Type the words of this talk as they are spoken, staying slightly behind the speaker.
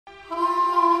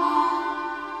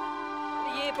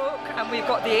book, and we've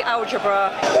got the algebra,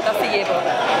 that's the yearbook.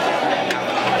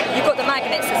 You've got the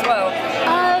magnets as well.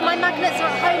 My magnets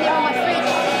are at home, they're on my fridge.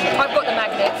 I've got the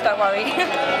magnets, don't worry.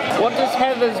 What does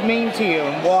Heathers mean to you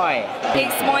and why?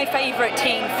 It's my favourite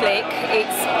teen flick.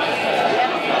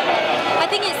 I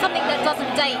think it's something that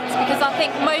doesn't date, because I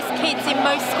think most kids in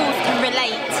most schools can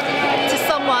relate to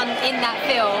someone in that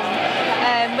film.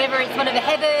 Whether it's one of the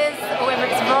Heathers or whether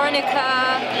it's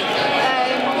Veronica.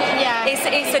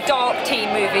 It's a dark teen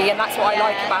movie, and that's what I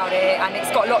like about it, and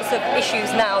it's got lots of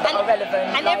issues now that are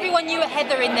relevant. And everyone knew a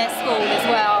Heather in their school as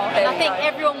well. And I think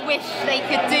everyone wished they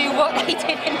could do what they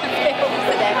did in the film.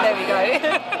 So there we go.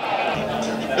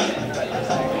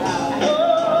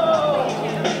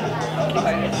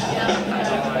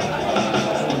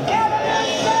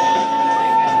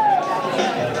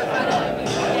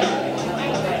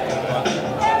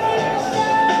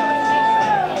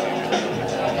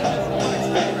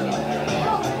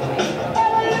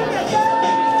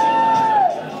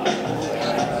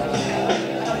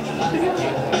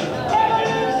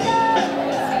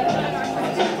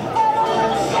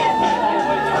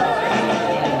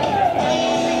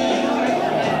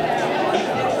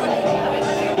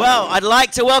 Well, I'd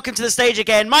like to welcome to the stage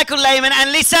again Michael Lehmann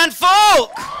and Lisanne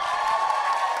Falk.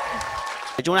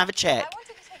 Do you want to have a check? I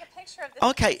wanted to take a picture of this.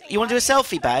 Okay, you want to do a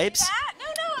selfie, babes?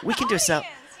 No, we can do a selfie.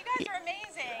 You guys are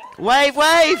amazing. Wave,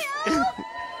 wave!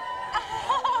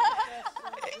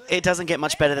 It doesn't get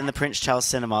much better than the Prince Charles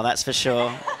Cinema, that's for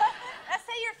sure. Let's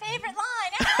say your favorite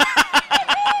line.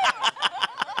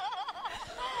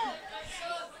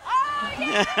 Oh,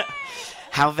 yeah.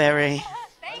 How very.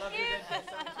 Thank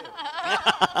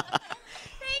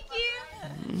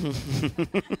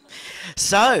you.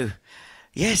 So,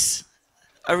 yes,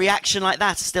 a reaction like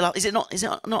that is still up. Is it not? Is it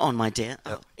not on, my dear?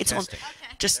 Oh, it's on. Okay.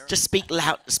 Just speak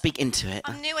loud. Speak into it.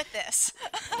 I'm new at this.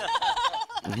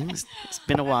 It's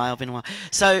been a while.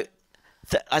 So,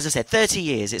 as I said, 30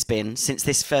 years it's been since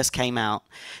this first came out.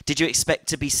 Did you expect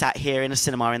to be sat here in a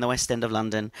cinema in the West End of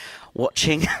London,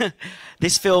 watching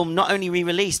this film not only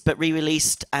re-released but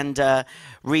re-released and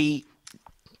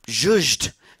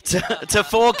re-judged to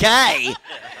 4K?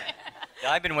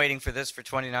 I've been waiting for this for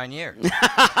 29 years.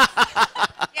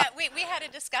 Yeah, we had a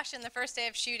discussion the first day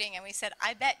of shooting, and we said,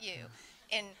 I bet you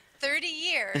in 30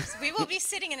 years we will be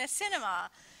sitting in a cinema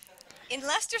in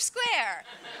Leicester Square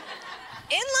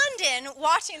in London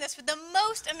watching this with the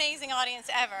most amazing audience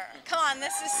ever. Come on,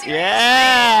 this is serious.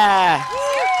 Yeah!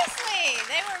 Seriously,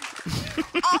 they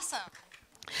were awesome.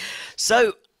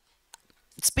 So,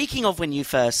 speaking of when you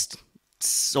first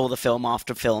saw the film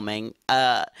after filming,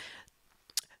 the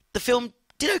film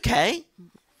did okay,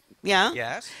 yeah.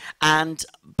 Yes.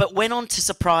 But went on to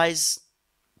surprise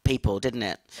people, didn't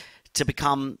it? To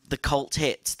become the cult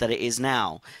hit that it is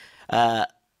now.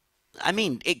 I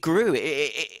mean, it grew.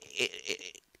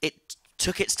 It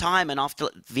took its time, and after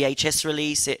VHS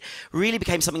release, it really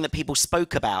became something that people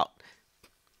spoke about.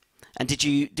 And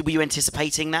were you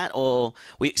anticipating that, or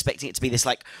were you expecting it to be this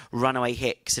like runaway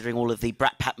hit, considering all of the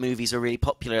Brat Pack movies were really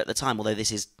popular at the time? Although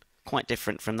this is quite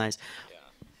different from those.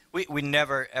 We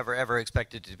never, ever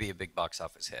expected it to be a big box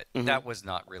office hit. Mm-hmm. That was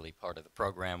not really part of the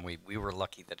program. We were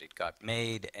lucky that it got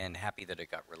made and happy that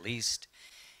it got released.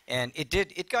 And it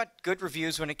did. It got good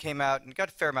reviews when it came out and got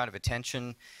a fair amount of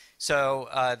attention. So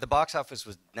the box office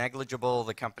was negligible.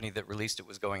 The company that released it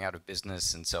was going out of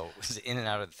business, and so it was in and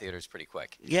out of the theaters pretty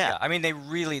quick. Yeah. I mean, they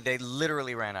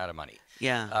literally ran out of money.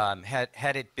 Yeah.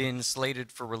 Had it been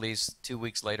slated for release 2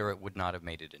 weeks later, it would not have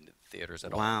made it into the theaters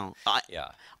at all. Wow.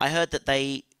 I heard that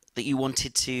that you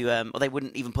wanted to, or they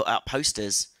wouldn't even put out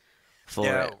posters for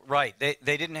it. Right.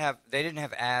 They didn't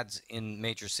have ads in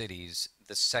major cities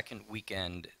the second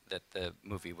weekend that the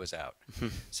movie was out.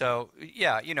 So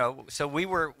yeah, so we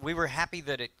were happy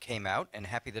that it came out and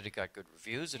happy that it got good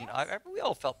reviews, and we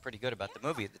all felt pretty good about the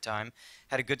movie at the time.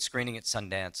 Had a good screening at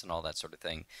Sundance and all that sort of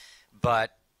thing.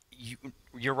 But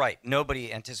you're right.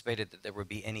 Nobody anticipated that there would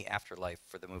be any afterlife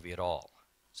for the movie at all.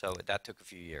 So that took a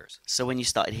few years. So when you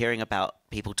started hearing about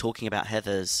people talking about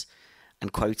Heathers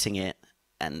and quoting it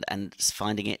and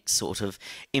finding it sort of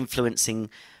influencing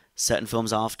certain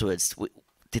films afterwards,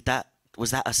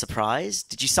 was that a surprise?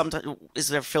 Did you is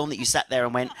there a film that you sat there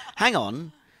and went, hang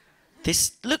on,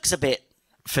 this looks a bit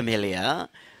familiar?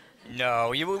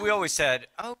 No, we always said,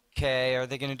 okay, are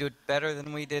they going to do it better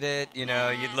than we did it? You'd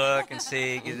look and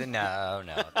see. No, they didn't do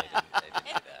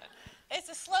that. It's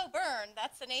a slow burn.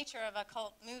 That's the nature of a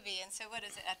cult movie. And so what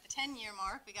is it? At the 10-year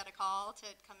mark, we got a call to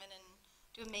come in and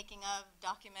do a making of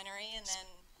documentary. And then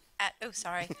I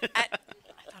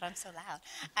thought I'm so loud.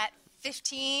 At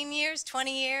 15 years,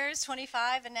 20 years,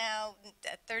 25, and now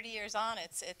at 30 years on,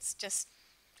 it's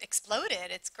exploded.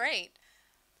 It's great.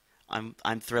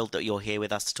 I'm thrilled that you're here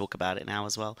with us to talk about it now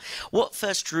as well. What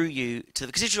first drew you to,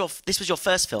 because this was your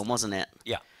first film, wasn't it?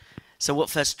 Yeah. So what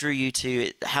first drew you to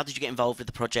it? How did you get involved with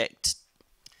the project?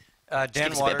 Dan us a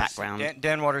bit of Waters, background.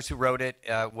 Dan Waters, who wrote it,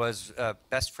 was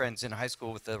best friends in high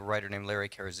school with a writer named Larry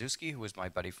Karaszewski, who was my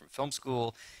buddy from film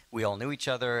school. We all knew each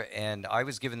other, and I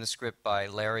was given the script by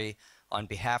Larry on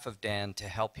behalf of Dan to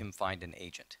help him find an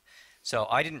agent. So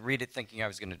I didn't read it thinking I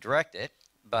was going to direct it,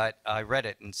 but I read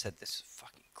it and said, this is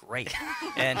fucking great.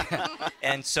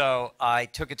 and so I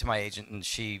took it to my agent, and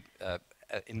she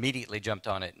immediately jumped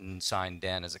on it and signed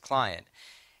Dan as a client.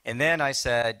 And then I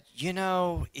said, you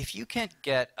know, if you can't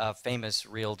get a famous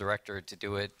real director to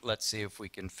do it, let's see if we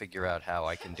can figure out how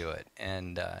I can do it.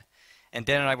 And Dan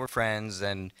and I were friends,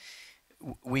 and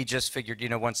we just figured, you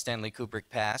know, once Stanley Kubrick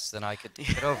passed, then I could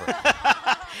take it over.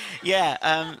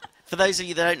 Yeah. For those of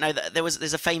you that don't know,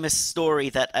 there's a famous story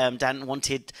that Dan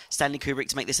wanted Stanley Kubrick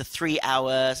to make this a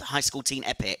 3-hour high school teen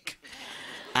epic.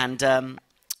 And,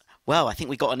 well, I think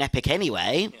we got an epic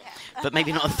anyway, but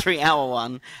maybe not a 3-hour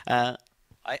one.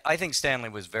 I think Stanley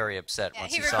was very upset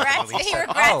once he saw regrets, the movie. he said,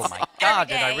 regrets oh my God,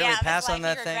 did I every day. really Yeah, pass that's on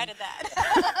why that he thing? regretted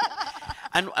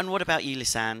that. And what about you,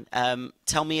 Lisanne?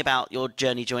 Tell me about your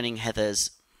journey joining Heathers.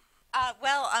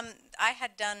 Well, I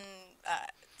had done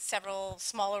several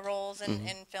smaller roles in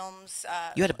films.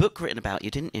 You had a book written about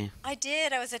you, didn't you? I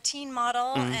did. I was a teen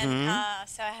model, and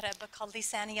so I had a book called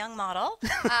Lisanne Young Model.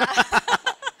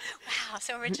 Wow,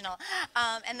 so original.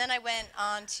 And then I went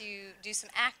on to do some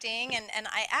acting, and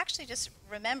I actually just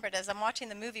remembered as I'm watching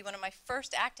the movie, one of my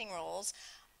first acting roles,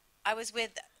 I was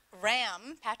with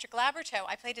Ram, Patrick Laberto.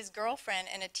 I played his girlfriend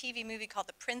in a TV movie called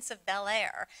The Prince of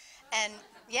Bel-Air. And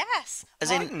yes. I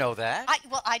didn't know that.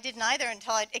 Well, I didn't either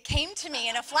until it came to me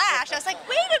in a flash. I was like,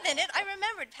 wait a minute. I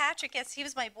remembered Patrick. Yes, he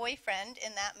was my boyfriend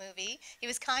in that movie. He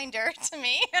was kinder to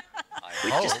me. I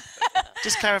hope.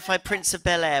 Just clarify, Prince of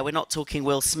Bel-Air. We're not talking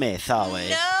Will Smith, are we?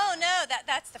 No,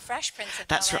 that's the Fresh Prince of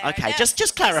That's Bel-Air. right. Okay, No,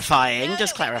 just clarifying. no,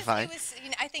 Just it clarifying. was, you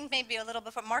know, I think maybe a little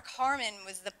before. Mark Harmon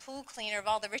was the pool cleaner of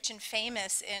all the rich and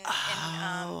famous in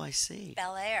I see.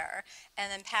 Bel-Air,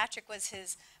 and then Patrick was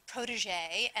his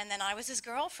protege, and then I was his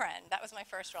girlfriend. That was my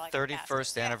first role.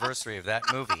 31st anniversary of that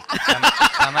movie.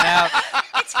 Coming out.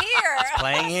 It's here. It's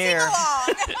playing here.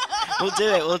 Sing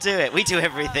along. We'll do it. We do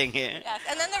everything here. Yes,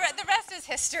 and then the rest is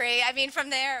history. I mean, from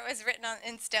there it was written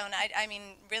in stone. I mean,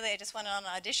 really, I just went on an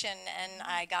audition, and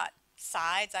I got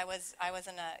sides. I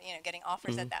wasn't getting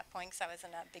offers at that point because I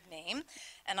wasn't a big name,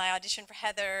 and I auditioned for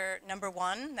Heather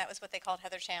 #1. That was what they called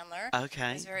Heather Chandler.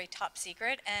 Okay. It was very top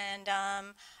secret, and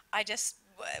I just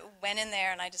went in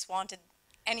there, and I just wanted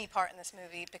any part in this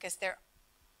movie because there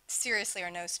seriously are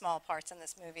no small parts in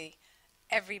this movie.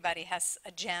 Everybody has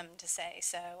a gem to say,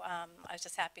 so I was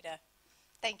just happy to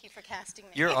thank you for casting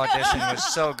me. Your audition was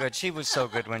so good. She was so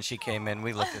good when she came in.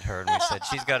 We looked at her and we said,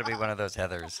 she's got to be one of those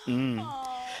Heathers.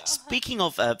 Speaking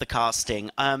of the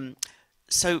casting,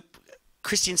 so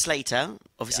Christian Slater,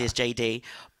 obviously as JD,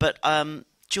 but do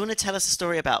you want to tell us a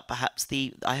story about perhaps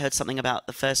I heard something about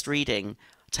the first reading,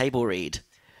 table read.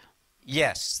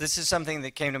 Yes, this is something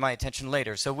that came to my attention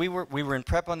later. So we were in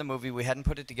prep on the movie. We hadn't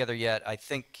put it together yet. I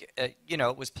think,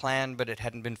 it was planned, but it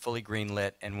hadn't been fully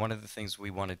greenlit. And one of the things we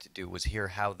wanted to do was hear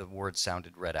how the words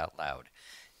sounded read out loud.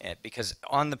 Because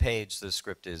on the page, the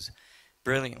script is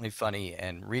brilliantly funny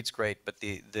and reads great, but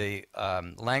the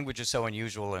language is so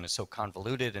unusual and it's so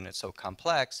convoluted and it's so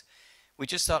complex. We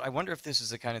just thought, I wonder if this is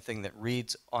the kind of thing that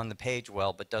reads on the page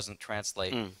well but doesn't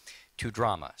translate to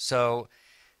drama. So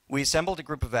we assembled a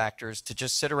group of actors to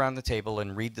just sit around the table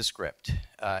and read the script.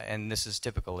 And this is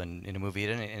typical in a movie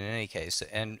in any case.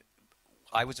 And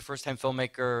I was a first-time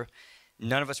filmmaker.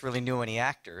 None of us really knew any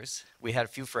actors. We had a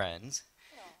few friends.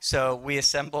 So we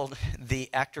assembled the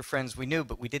actor friends we knew,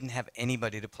 but we didn't have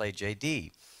anybody to play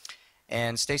JD.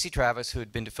 And Stacey Travis, who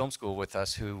had been to film school with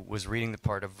us, who was reading the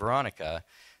part of Veronica,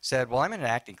 said, well, I'm in an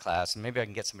acting class, and maybe I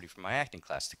can get somebody from my acting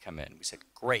class to come in. We said,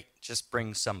 great, just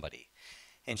bring somebody.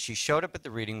 And she showed up at the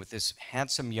reading with this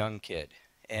handsome young kid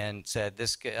and said,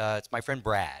 it's my friend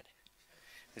Brad.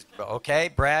 Okay,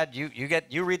 Brad,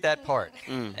 you read that part.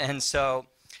 And so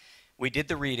we did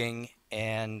the reading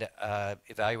and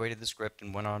evaluated the script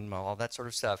and went on all that sort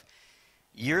of stuff.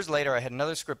 Years later, I had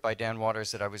another script by Dan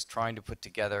Waters that I was trying to put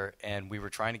together, and we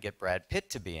were trying to get Brad Pitt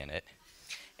to be in it.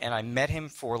 And I met him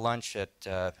for lunch at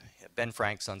Ben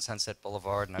Frank's on Sunset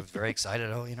Boulevard, and I was very excited.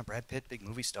 Oh, Brad Pitt, big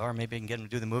movie star, maybe I can get him to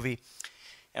do the movie.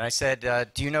 And I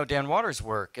said, do you know Dan Waters'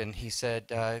 work? And he said,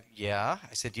 yeah.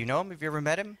 I said, do you know him? Have you ever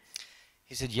met him?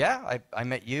 He said, yeah, I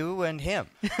met you and him.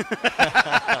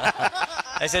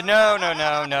 I said,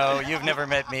 no, you've never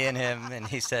met me and him. And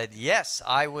he said, yes,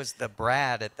 I was the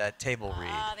Brad at that table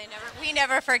read. We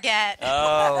never forget.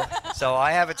 Oh, so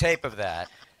I have a tape of that.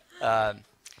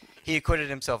 He acquitted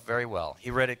himself very well. He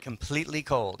read it completely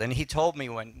cold. And he told me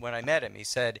when I met him, he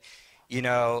said, you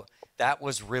know, that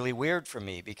was really weird for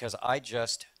me because I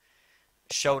just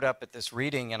showed up at this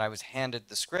reading and I was handed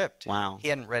the script. Wow. He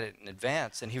hadn't read it in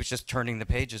advance and he was just turning the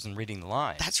pages and reading the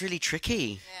lines. That's really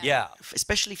tricky. Yeah.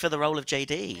 Especially for the role of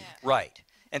JD. Yeah. Right.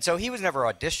 And so he was never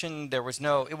auditioned. There was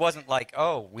no, it wasn't like,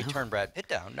 oh, we turned Brad Pitt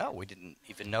down. No, we didn't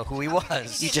even know who he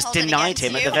was. You just hold it denied against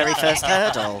him at you. the very first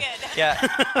hurdle. Good. Yeah.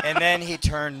 And then he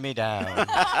turned me down.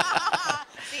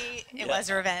 See, it was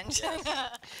revenge.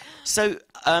 So,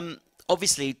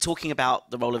 obviously, talking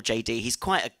about the role of JD, he's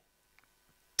quite a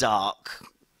dark,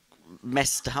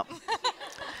 messed up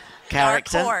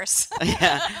character. Dark horse.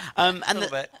 Yeah. And little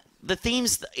bit. the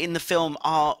themes in the film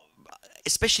are,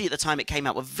 especially at the time it came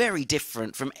out, were very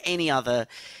different from any other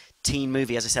teen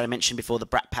movie. As I said, I mentioned before, the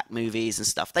Brat Pack movies and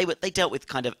stuff. They dealt with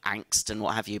kind of angst and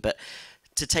what have you, but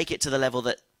to take it to the level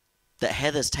that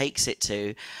Heathers takes it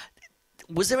to,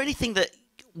 was there anything that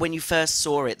when you first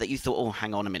saw it that you thought, oh,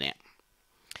 hang on a minute,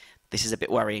 this is a bit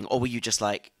worrying, or were you just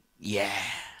like, yeah?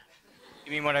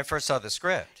 You mean when I first saw the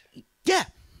script? Yeah.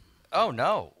 Oh,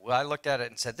 no. Well, I looked at it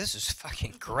and said, this is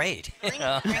fucking great. Bring it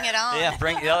on.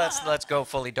 Yeah, let's go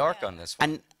fully dark on this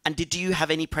one. And did you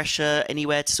have any pressure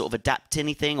anywhere to sort of adapt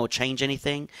anything or change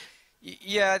anything?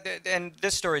 Yeah, and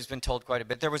this story's been told quite a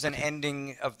bit. There was an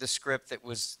ending of the script that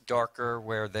was darker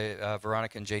where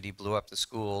Veronica and JD blew up the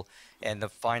school, and the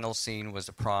final scene was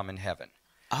a prom in heaven.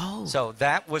 Oh. So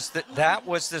that was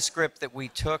the script that we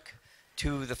took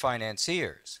to the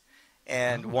financiers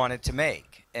and wanted to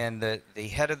make. And the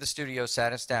head of the studio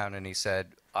sat us down and he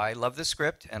said, I love this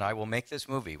script and I will make this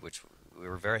movie, which we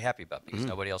were very happy about because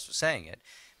nobody else was saying it.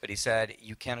 But he said,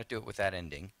 you cannot do it with that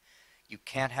ending. You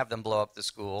can't have them blow up the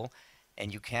school,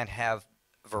 and you can't have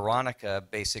Veronica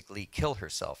basically kill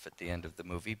herself at the end of the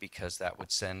movie because that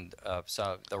would send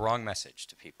the wrong message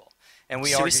to people. And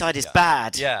Suicide is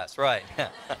bad. Yes, right.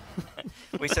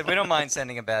 We said we don't mind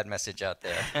sending a bad message out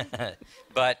there.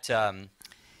 But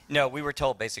no, we were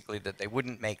told basically that they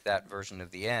wouldn't make that version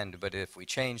of the end, but if we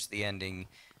changed the ending,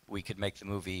 we could make the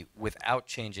movie without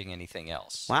changing anything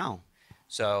else. Wow.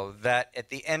 So that, at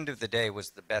the end of the day,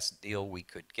 was the best deal we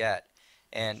could get.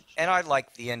 And I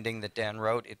liked the ending that Dan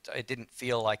wrote. It didn't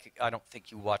feel like, I don't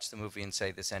think you watch the movie and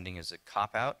say this ending is a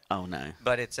cop-out. Oh, no.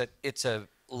 But it's a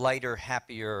lighter,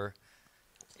 happier,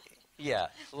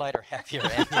 happier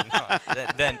ending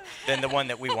than the one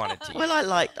that we wanted to use. Well,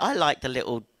 I liked the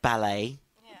little ballet.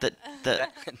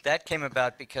 That came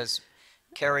about because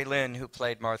Carrie Lynn, who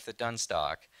played Martha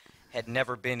Dunstock, had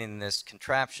never been in this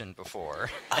contraption before.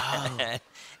 Oh.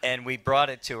 And we brought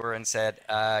it to her and said,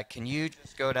 can you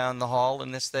just go down the hall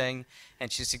in this thing?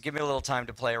 And she said, give me a little time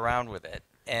to play around with it.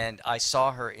 And I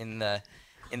saw her in the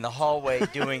hallway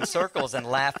doing circles and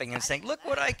laughing and saying, look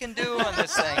what I can do on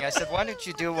this thing. I said, why don't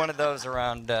you do one of those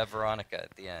around Veronica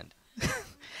at the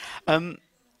end?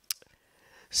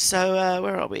 So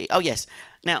where are we? Oh, yes.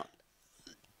 Now,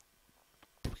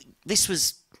 this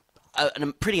was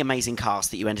a pretty amazing cast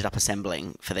that you ended up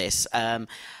assembling for this.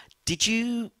 Did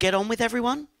you get on with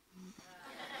everyone?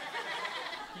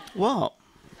 What?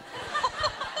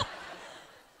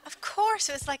 Of course,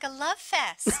 it was like a love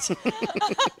fest.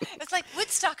 It was like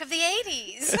Woodstock of the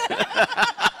 80s.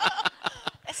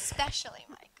 Especially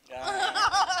Mike.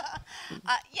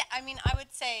 Yeah, I mean, I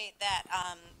would say that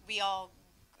we all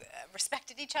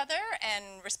respected each other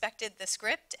and respected the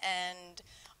script, and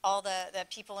all the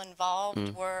people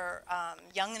involved were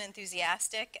young and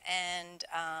enthusiastic. And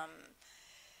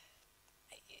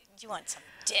do you want some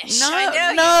dish?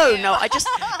 No.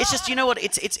 It's just, you know what?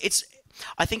 It's.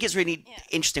 I think it's really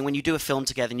interesting when you do a film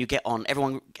together and you get on.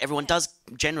 Everyone does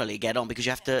generally get on because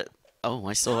you have to. Oh,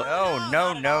 I saw it. Oh,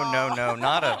 no,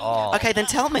 not at all. Okay, then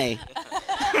tell me.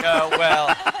 No,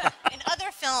 well. In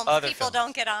other films, people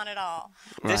don't get on at all.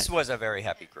 This was a very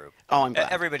happy group. Oh, I'm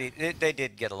glad. Everybody, they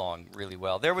did get along really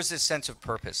well. There was this sense of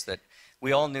purpose that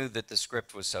we all knew that the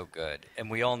script was so good,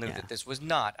 and we all knew that this was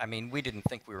not. I mean, we didn't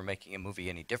think we were making a movie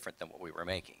any different than what we were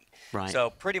making. Right. So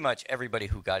pretty much everybody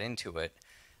who got into it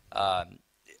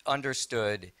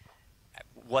understood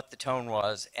what the tone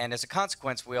was, and as a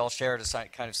consequence, we all shared a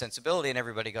kind of sensibility, and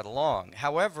everybody got along.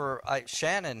 However,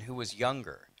 Shannon, who was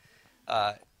younger,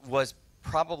 was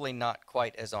probably not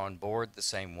quite as on board the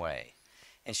same way.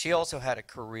 And she also had a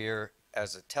career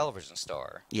as a television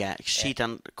star. Yeah, she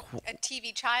done... A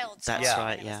TV child star. That's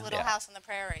right, It was Little House on the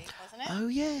Prairie, wasn't it? Oh,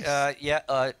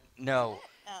 yes. No,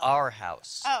 Our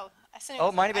House. Oh, assume Oh,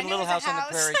 it might have I been knew it Little was a House on the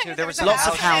house. Prairie, too. There was a Lots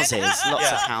of house. houses. Lots Yeah. of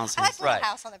I houses. like Little Right.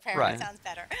 House on the Prairie. Right. It sounds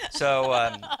better. So,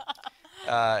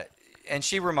 and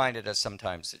she reminded us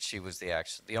sometimes that she was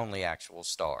the only actual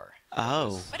star.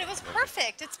 Oh. But it was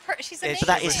perfect. She's amazing. But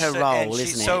that is her And role,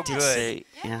 she's isn't so it? good.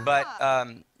 Yeah.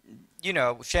 But you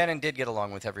know, Shannon did get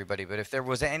along with everybody. But if there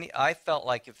was I felt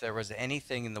like if there was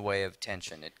anything in the way of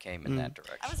tension, it came in that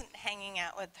direction. I wasn't hanging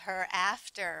out with her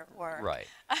after work. Right.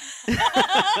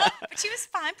 But she was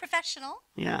fine, professional.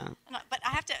 Yeah. But I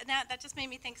have to, now that just made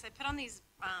me think, 'cause I put on these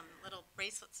little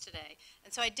bracelets today.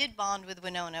 And so I did bond with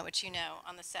Winona, which you know,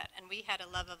 on the set. And we had a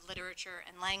love of literature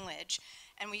and language.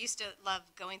 And we used to love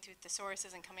going through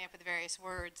thesauruses and coming up with various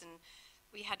words. And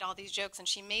we had all these jokes. And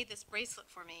she made this bracelet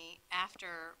for me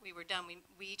after we were done.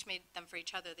 We each made them for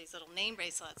each other, these little name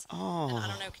bracelets. Oh. And I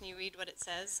don't know, can you read what it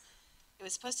says? It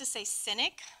was supposed to say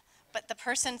cynic, but the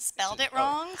person spelled it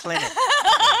wrong. Clinic.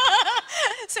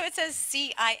 So it says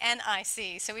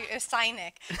C-I-N-I-C, so it was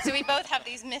cynic. So we both have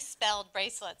these misspelled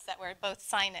bracelets that were both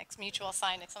cynics, mutual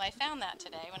cynics. And I found that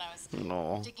today when I was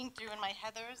No. digging through in my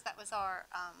heathers. That was our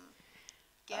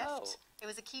gift. Oh. It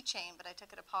was a keychain, but I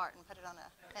took it apart and put it on a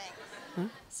thing.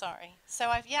 Sorry. So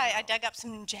I dug up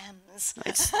some gems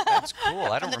That's cool.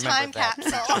 I from don't the remember time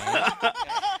that.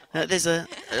 capsule. There's a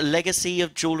legacy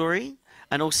of jewellery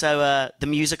and also the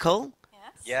musical.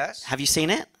 Yes. Yes. Have you seen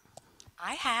it?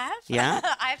 I have. Yeah?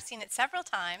 I've seen it several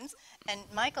times, and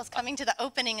Michael's coming to the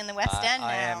opening in the West End now.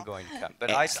 I am going to come. But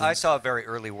I Excellent. saw a very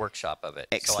early workshop of it,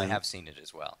 so I Excellent. have seen it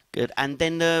as well. Good. And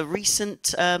then the recent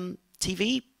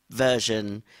TV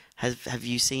version. Have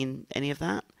you seen any of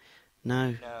that?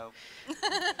 No. No.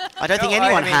 I don't think No,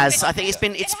 anyone I mean- has. I think it's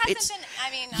been. It hasn't It's. been. I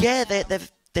mean. I Yeah, don't know.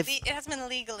 they've. It hasn't been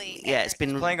legally. Yeah, it's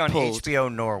been Playing on pulled.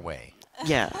 HBO Norway.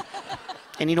 Yeah.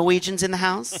 Any Norwegians in the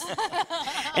house?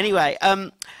 Anyway,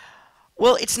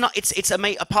 well, it's not. It's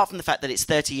apart from the fact that it's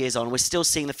 30 years on, we're still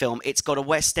seeing the film. It's got a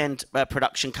West End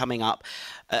production coming up,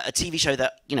 a TV show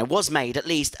that was made at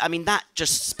least. I mean, that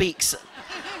just speaks.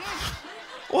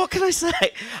 What can I say?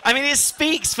 I mean, it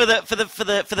speaks for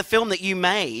the film that you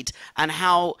made and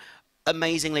how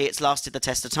amazingly it's lasted the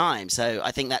test of time. So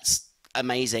I think that's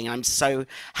amazing. I'm so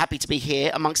happy to be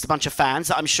here amongst a bunch of fans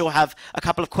that I'm sure have a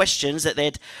couple of questions that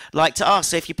they'd like to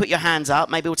ask. So if you put your hands up,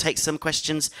 maybe we'll take some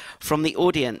questions from the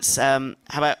audience. How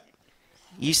about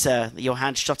you, sir? Your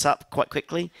hand shot up quite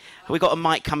quickly. Have we got a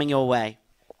mic coming your way?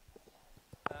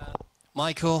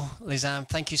 Michael, Lisanne,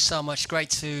 thank you so much.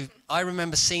 I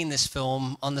remember seeing this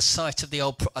film on the site of the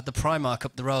Primark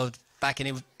up the road back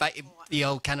in the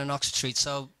old Cannon Oxford Street.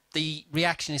 So the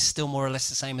reaction is still more or less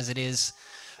the same as it is.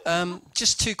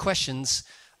 Just two questions.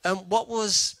 What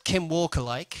was Kim Walker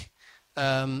like?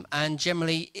 And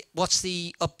generally, what's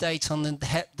the update on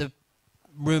the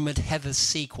rumoured Heathers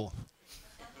sequel?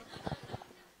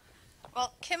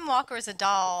 Well, Kim Walker is a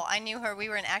doll. I knew her. We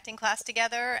were in acting class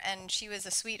together, and she was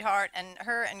a sweetheart. And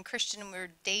her and Christian were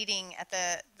dating at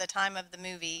the time of the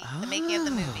movie, the making of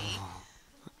the movie.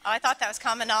 I thought that was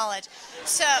common knowledge.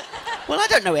 So. Well, I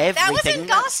don't know everything. That wasn't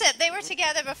gossip. They were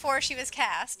together before she was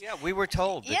cast. Yeah, we were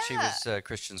told that she Yeah. was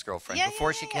Christian's girlfriend Yeah,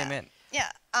 before yeah, she yeah, came in. Yeah.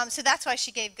 So that's why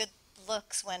she gave good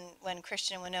looks when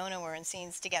Christian and Winona were in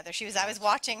scenes together. I was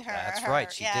watching her. That's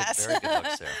right. She did very good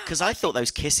looks there. Because I thought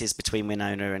those kisses between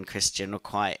Winona and Christian were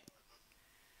quite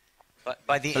But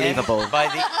by the believable. end,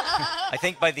 I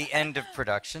think by the end of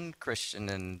production, Christian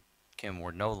and Kim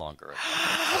were no longer.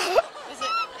 Was it?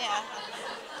 Yeah.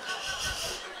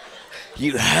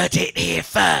 You heard it here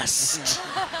first.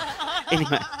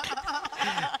 Anyway.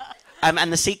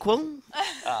 And the sequel?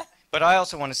 But I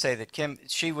also want to say that Kim,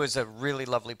 she was a really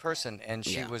lovely person, and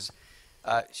she Yeah. was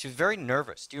very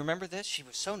nervous. Do you remember this? She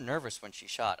was so nervous when she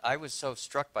shot. I was so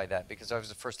struck by that because I was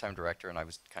a first-time director, and I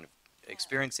was kind of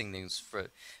experiencing things for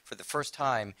the first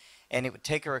time. And it would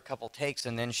take her a couple takes,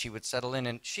 and then she would settle in.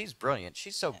 And she's brilliant.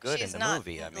 She's so good She's in the not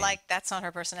movie. I mean, like that's not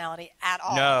her personality at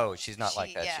all. no, she's not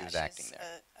like that. Yeah, She was acting she's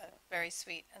there. very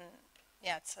sweet and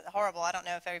yeah, it's horrible. I don't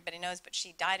know if everybody knows, but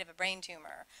she died of a brain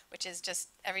tumor, which is just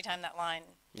every time that line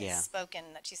Yeah. is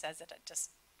spoken that she says it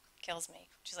just kills me.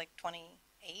 She's like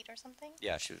 28 or something.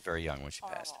 Yeah, she was very young when she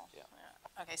passed. Horrible. Yeah.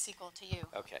 Okay, sequel to you.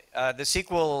 Okay. The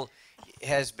sequel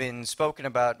has been spoken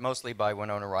about mostly by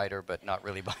Winona Ryder, but not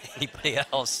really by anybody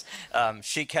else.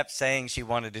 She kept saying she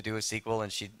wanted to do a sequel,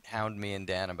 and she'd hound me and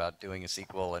Dan about doing a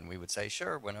sequel, and we would say,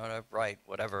 sure, Winona, right,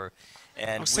 whatever.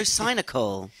 And Oh, so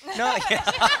cynical. no, yeah,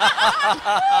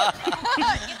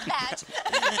 Get that.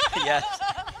 yes.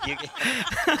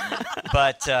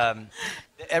 But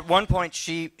at one point,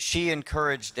 she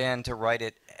encouraged Dan to write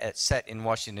it set in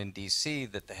Washington, D.C.,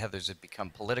 that the Heathers had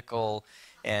become political,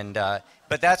 And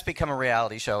but that's become a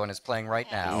reality show and it's playing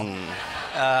right now.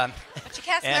 But you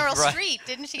cast And Meryl Ru- Streep,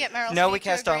 didn't you get Meryl Streep? No, we to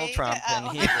cast Donald agree? Trump, and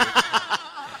he agreed.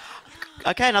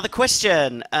 Okay, another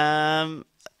question.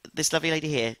 This lovely lady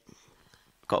here.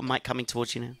 Got a mic coming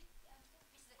towards you now.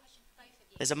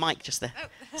 There's a mic just there,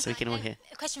 so we can all hear.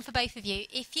 A question for both of you.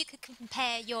 If you could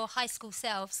compare your high school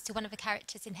selves to one of the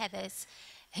characters in Heathers,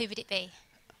 who would it be?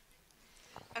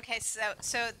 Okay,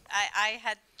 so I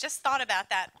had just thought about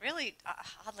that really,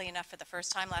 oddly enough, for the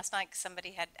first time last night, 'cause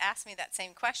somebody had asked me that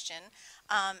same question,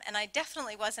 and I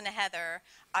definitely wasn't a Heather.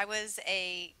 I was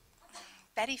a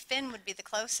Betty Finn would be the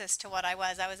closest to what I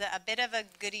was. I was a bit of a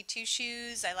goody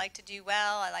two-shoes. I like to do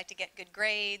well. I like to get good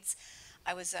grades.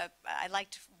 I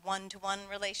liked one-to-one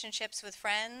relationships with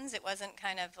friends. It wasn't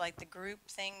kind of like the group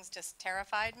things just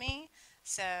terrified me.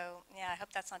 So, yeah, I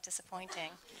hope that's not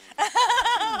disappointing.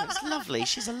 Oh, it's lovely.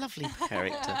 She's a lovely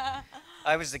character.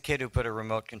 I was the kid who put a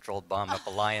remote-controlled bomb up a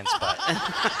lion's butt.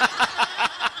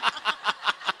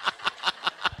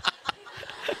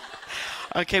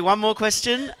 Okay, one more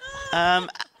question. At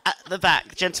the back,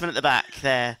 the gentleman at the back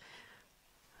there.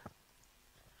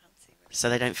 So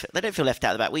they don't feel left out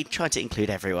at the back. We try to include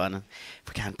everyone. If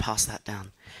we can, pass that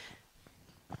down.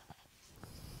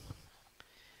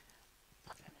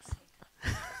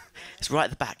 It's right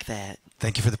at the back there.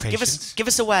 Thank you for the patience. Give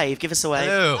us a wave. Give us a wave.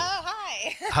 Hello. Oh,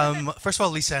 hi. First of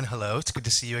all, Lisanne, hello. It's good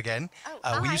to see you again.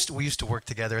 Oh, we hi. used to work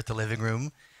together at the living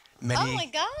room many Oh, my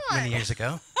God. many years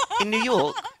ago. In New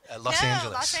York, Los No,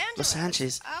 Angeles. Los Angeles. Los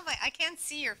Angeles. Oh, my, I can't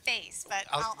see your face, but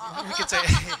We could say.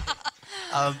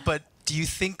 But do you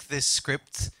think this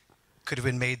script could have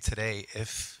been made today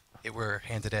if it were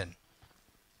handed in?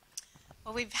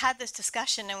 Well, we've had this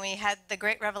discussion, and we had the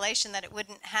great revelation that it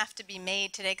wouldn't have to be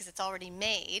made today because it's already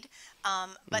made.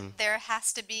 But there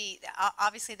has to be,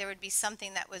 obviously, there would be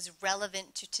something that was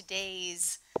relevant to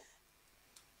today's,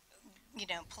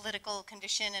 political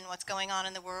condition and what's going on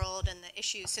in the world and the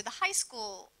issues. So the high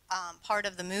school part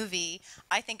of the movie,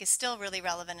 I think, is still really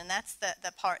relevant, and that's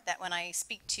the part that when I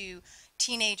speak to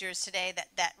teenagers today,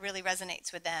 that really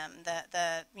resonates with them.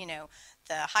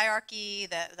 The hierarchy,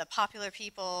 the popular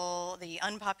people, the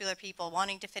unpopular people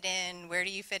wanting to fit in. Where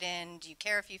do you fit in? Do you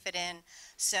care if you fit in?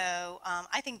 So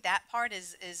I think that part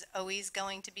is always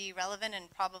going to be relevant and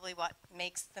probably what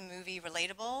makes the movie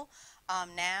relatable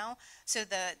now. So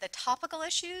the topical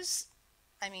issues,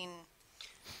 I mean.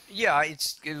 Yeah,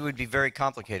 it would be very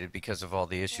complicated because of all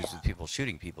the issues with people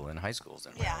shooting people in high schools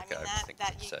in Yeah, America. I mean,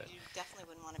 that you so. definitely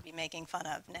wouldn't want to be making fun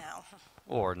of now.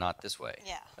 Or not this way.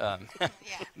 Yeah.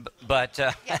 Yeah. But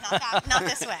Yeah, not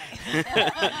this way.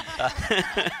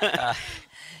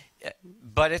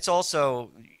 but it's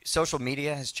also social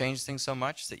media has changed things so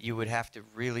much that you would have to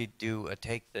really do a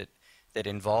take that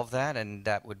involved that, and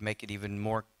that would make it even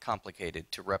more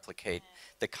complicated to replicate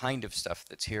the kind of stuff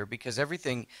that's here, because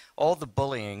everything, all the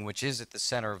bullying, which is at the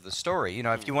center of the story,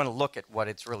 if you want to look at what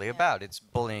it's really about, it's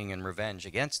bullying and revenge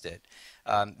against it.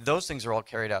 Those things are all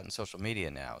carried out in social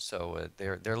media now, so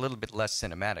they're a little bit less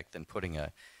cinematic than putting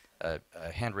a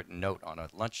handwritten note on a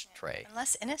lunch tray. And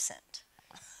less innocent.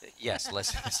 Yes,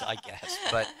 less, I guess.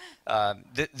 But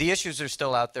the issues are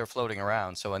still out there floating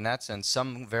around. So in that sense,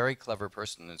 some very clever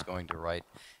person is going to write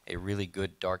a really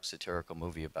good, dark, satirical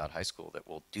movie about high school that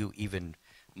will do even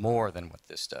more than what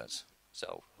this does.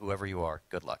 So whoever you are,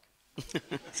 good luck.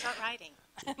 Start writing.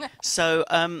 So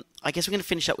I guess we're going to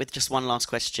finish up with just one last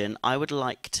question. I would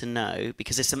like to know,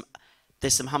 because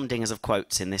there's some humdingers of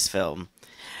quotes in this film,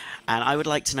 and I would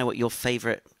like to know what your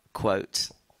favourite quote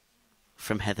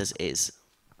from Heathers is,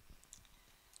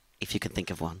 if you can think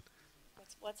of one.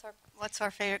 What's our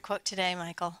favorite quote today,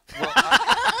 Michael? Well,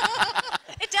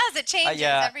 it does. It changes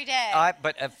every day.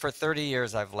 But for 30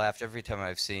 years, I've laughed every time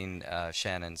I've seen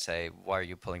Shannon say, "Why are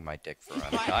you pulling my dick,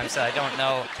 Veronica?" I don't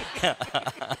know.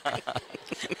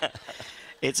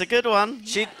 It's a good one.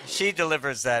 She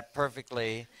delivers that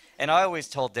perfectly. And I always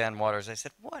told Dan Waters, I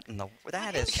said,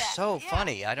 that is so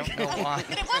funny. I don't know why.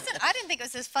 But it wasn't. I didn't think it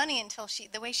was as funny until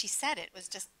the way she said it was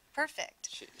just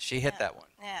perfect. She hit that one.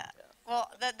 Yeah. Well,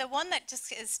 the one that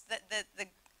just is the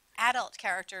adult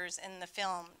characters in the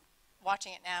film,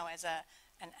 watching it now as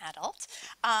an adult,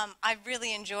 I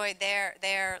really enjoyed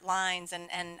their lines, and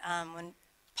when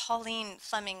Pauline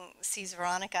Fleming sees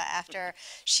Veronica after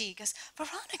she goes,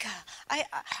 "Veronica,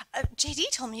 JD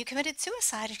told me you committed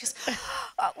suicide." And she goes,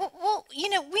 well, we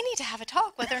need to have a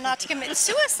talk. Whether or not to commit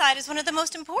suicide is one of the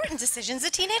most important decisions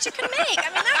a teenager can make. I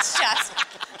mean, that's just,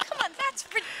 come on, that's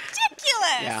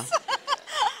ridiculous. Yeah.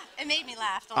 It made me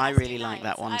laugh. I really like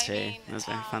that one too. It was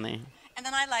very funny. And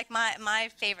then I like my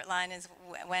favorite line is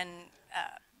when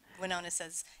Winona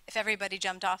says, "If everybody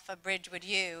jumped off a bridge, would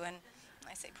you?" And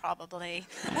I say probably,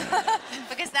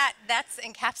 because that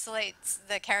encapsulates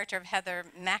the character of Heather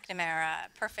McNamara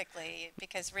perfectly.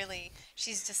 Because really,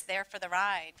 she's just there for the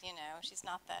ride. You know, she's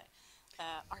not the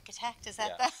architect. Is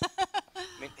that the?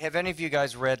 I mean, have any of you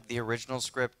guys read the original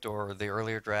script or the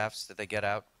earlier drafts that they get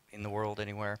out in the world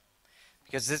anywhere?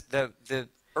 Because the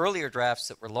earlier drafts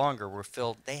that were longer were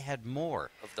filled. They had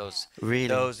more of those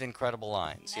those incredible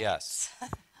lines. Yes,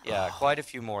 yeah, quite a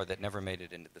few more that never made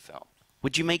it into the film.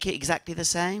 Would you make it exactly the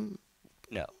same?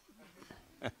 No.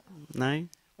 No?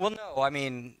 Well, no. I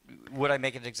mean, would I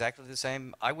make it exactly the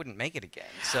same? I wouldn't make it again.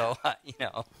 So, you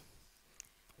know.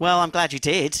 Well, I'm glad you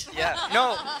did. Yeah.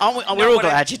 No. We're all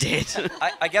glad you did.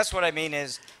 I guess what I mean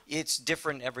is it's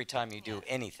different every time you do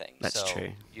anything. That's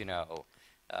true. You know,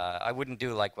 I wouldn't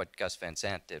do like what Gus Van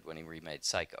Sant did when he remade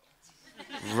Psycho.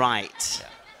 Right.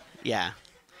 Yeah.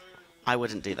 I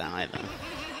wouldn't do that either.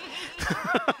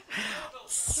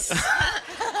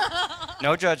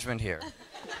 No judgment here.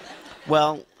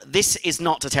 Well, this is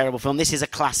not a terrible film. This is a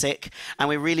classic, and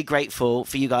we're really grateful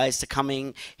for you guys to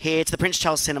coming here to the Prince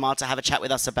Charles Cinema to have a chat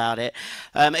with us about it.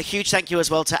 A huge thank you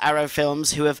as well to Arrow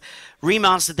Films, who have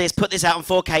remastered this, put this out on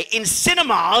 4K in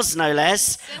cinemas, no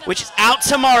less, which is out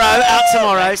tomorrow.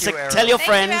 So tell your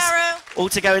friends all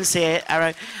to go and see it,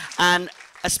 Arrow. And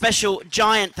a special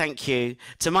giant thank you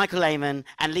to Michael Lehmann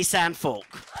and Lisanne Falk.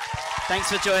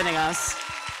 Thanks for joining us.